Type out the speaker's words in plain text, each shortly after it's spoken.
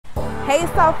Hey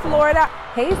South Florida,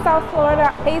 hey South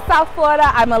Florida, hey South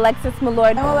Florida, I'm Alexis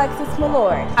Milord. I'm Alexis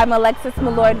Milord. I'm Alexis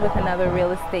Milord with another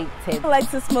real estate tip.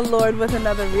 Alexis Milord with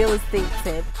another real estate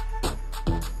tip.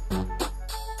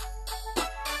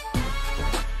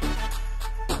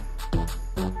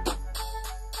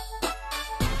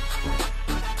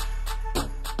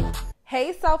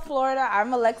 Hey South Florida,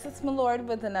 I'm Alexis Milord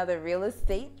with another real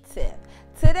estate tip.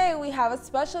 Today we have a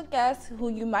special guest who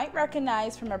you might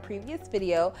recognize from a previous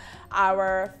video,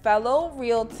 our fellow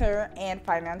realtor and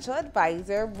financial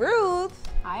advisor, Ruth.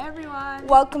 Hi everyone.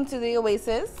 Welcome to the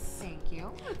Oasis. Thank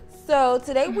you. So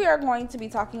today we are going to be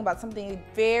talking about something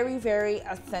very, very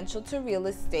essential to real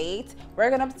estate.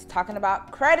 We're going to be talking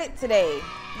about credit today.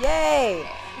 Yay!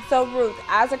 So Ruth,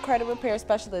 as a credit repair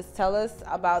specialist, tell us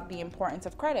about the importance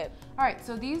of credit. All right,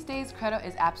 so these days credit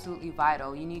is absolutely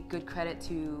vital. You need good credit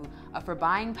for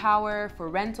buying power, for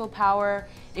rental power.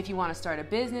 If you want to start a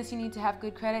business, you need to have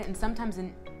good credit. And sometimes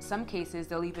in some cases,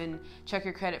 they'll even check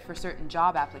your credit for certain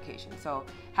job applications. So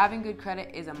having good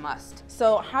credit is a must.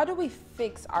 So how do we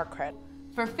fix our credit?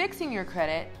 For fixing your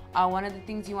credit, one of the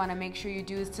things you want to make sure you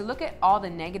do is to look at all the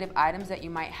negative items that you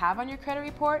might have on your credit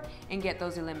report and get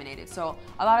those eliminated. So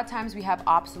a lot of times we have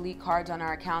obsolete cards on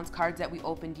our accounts, cards that we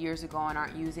opened years ago and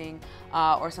aren't using,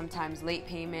 or sometimes late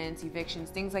payments, evictions,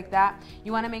 things like that.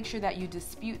 You want to make sure that you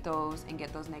dispute those and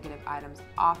get those negative items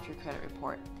off your credit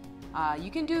report. You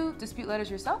can do dispute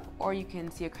letters yourself, or you can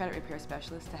see a credit repair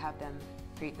specialist to have them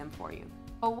create them for you.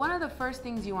 So one of the first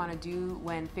things you want to do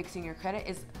when fixing your credit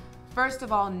is first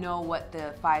of all, know what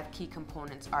the 5 key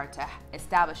components are to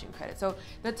establishing credit. So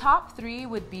the top 3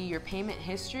 would be your payment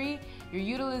history, your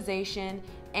utilization,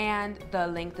 and the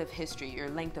length of history, your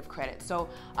length of credit. So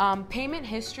payment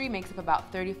history makes up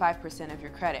about 35% of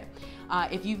your credit.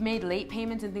 If you've made late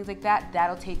payments and things like that,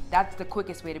 that's the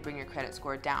quickest way to bring your credit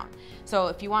score down. So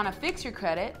if you want to fix your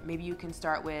credit, maybe you can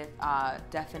start with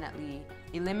definitely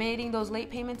eliminating those late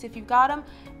payments if you've got them,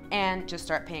 and just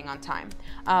start paying on time.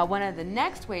 One of the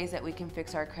next ways that we can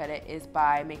fix our credit is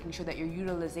by making sure that your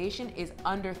utilization is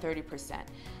under 30%.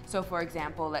 So for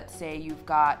example, let's say you've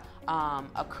got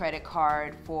a credit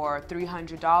card for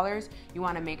 $300. You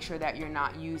want to make sure that you're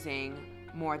not using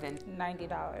more than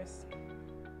 $90.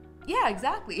 Yeah,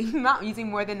 exactly. Not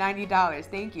using more than $90.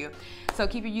 Thank you. So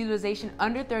keep your utilization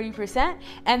under 30%,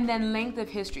 and then length of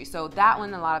history. So that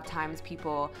one, a lot of times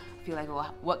people feel like,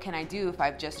 well, what can I do if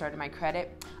I've just started my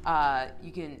credit?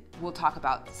 We'll talk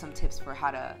about some tips for how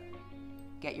to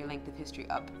get your length of history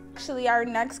up. Actually, our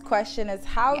next question is,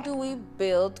 how do we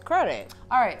build credit?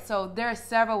 All right, so there are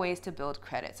several ways to build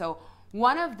credit. So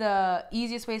one of the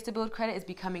easiest ways to build credit is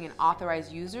becoming an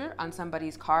authorized user on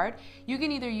somebody's card. You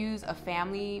can either use a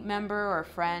family member or a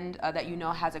friend that you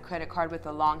know has a credit card with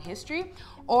a long history,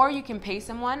 or you can pay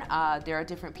someone. There are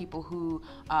different people who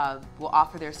will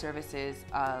offer their services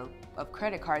of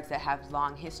credit cards that have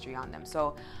long history on them.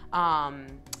 So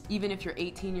even if you're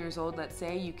 18 years old, let's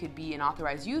say, you could be an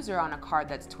authorized user on a card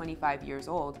that's 25 years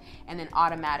old, and then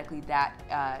automatically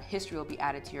that history will be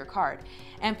added to your card.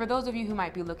 And for those of you who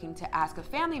might be looking to ask a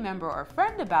family member or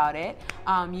friend about it,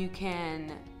 you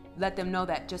can let them know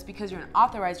that just because you're an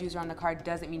authorized user on the card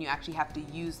doesn't mean you actually have to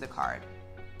use the card.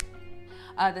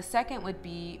 The second would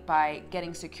be by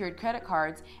getting secured credit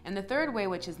cards. And the third way,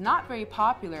 which is not very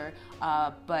popular,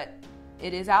 but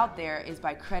it is out there, is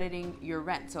by crediting your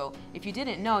rent. So if you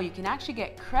didn't know, you can actually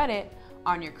get credit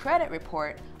on your credit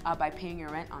report by paying your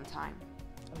rent on time.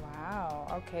 Wow,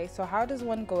 okay. So how does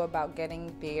one go about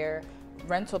getting their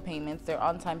rental payments, their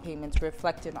on-time payments,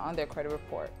 reflected on their credit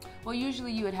report? Well,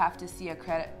 usually you would have to see a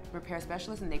credit repair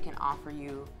specialist, and they can offer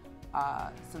you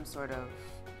some sort of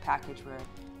package where...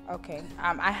 Okay,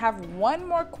 I have one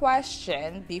more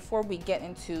question before we get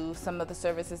into some of the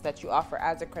services that you offer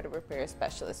as a credit repair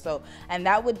specialist. And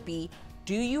that would be,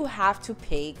 do you have to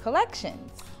pay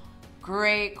collections?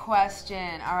 Great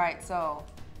question. All right, so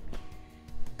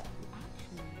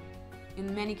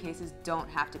in many cases don't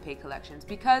have to pay collections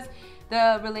because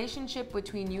the relationship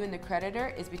between you and the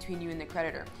creditor is between you and the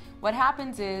creditor. What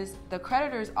happens is the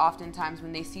creditors oftentimes,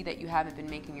 when they see that you haven't been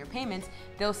making your payments,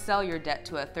 they'll sell your debt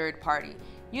to a third party.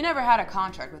 You never had a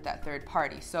contract with that third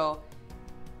party, so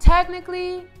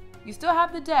technically you still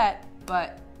have the debt,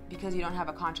 but because you don't have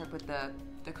a contract with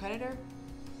the creditor,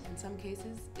 in some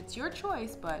cases it's your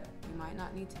choice, but you might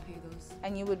not need to pay those.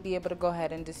 And you would be able to go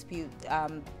ahead and dispute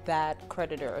that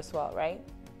creditor as well, right?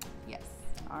 Yes.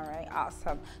 All right,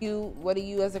 awesome. What do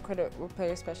you as a credit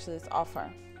repair specialist offer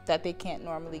that they can't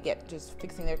normally get just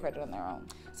fixing their credit on their own?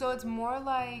 So it's more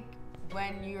like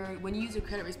when you use a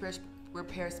credit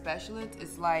repair specialist,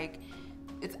 it's like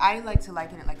I like to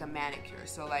liken it like a manicure.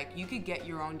 So like you could get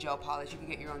your own gel polish, you could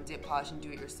get your own dip polish and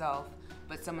do it yourself,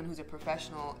 but someone who's a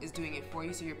professional is doing it for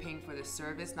you, so you're paying for the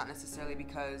service, not necessarily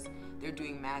because they're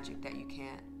doing magic that you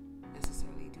can't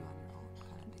necessarily do on your own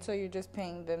kind of thing. So you're just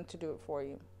paying them to do it for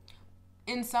you?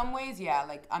 In some ways, yeah.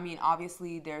 Like, I mean,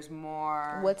 obviously there's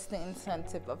more. What's the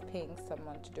incentive of paying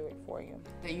someone to do it for you?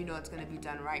 That you know it's going to be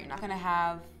done right. You're not going to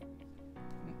have,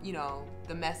 you know,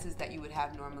 the messes that you would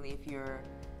have normally if you're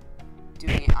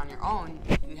doing it on your own.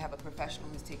 You'd have a professional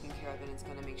who's taking care of it and it's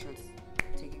going to make sure it's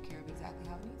taken care of exactly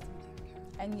how it needs to be taken care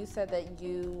of. And you said that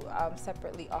you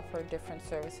separately offer different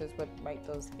services. What might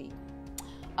those be?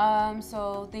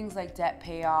 So things like debt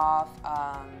payoff,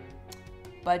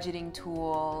 budgeting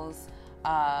tools,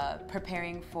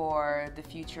 preparing for the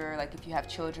future, like if you have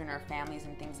children or families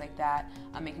and things like that,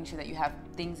 making sure that you have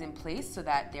things in place so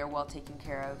that they're well taken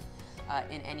care of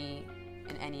in any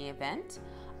event.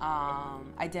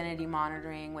 Identity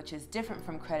monitoring, which is different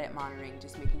from credit monitoring,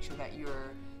 just making sure that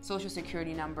your social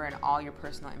security number and all your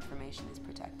personal information is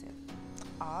protected.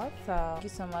 Awesome. Thank you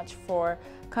so much for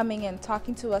coming and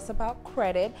talking to us about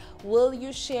credit. Will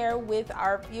you share with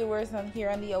our viewers on here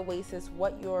on the Oasis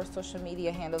what your social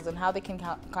media handles and how they can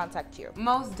contact you?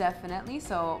 Most definitely.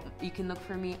 So you can look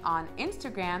for me on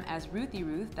Instagram as Ruthie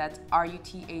Ruth, that's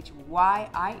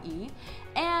RUTHYIE,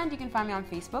 and you can find me on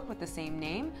Facebook with the same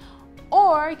name,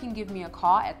 or you can give me a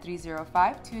call at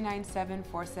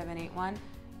 305-297-4781,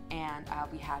 and I'll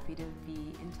be happy to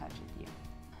be in touch with you.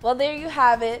 Well, there you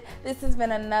have it. This has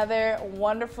been another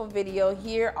wonderful video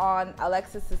here on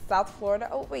Alexis' South Florida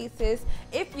Oasis.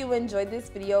 If you enjoyed this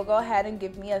video, go ahead and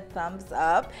give me a thumbs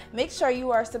up. Make sure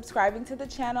you are subscribing to the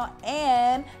channel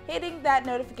and hitting that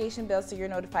notification bell so you're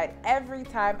notified every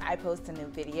time I post a new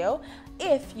video.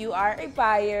 If you are a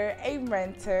buyer, a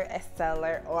renter, a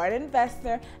seller, or an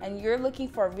investor, and you're looking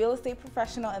for a real estate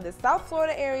professional in the South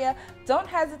Florida area, don't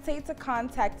hesitate to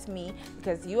contact me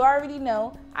because you already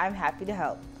know I'm happy to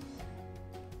help.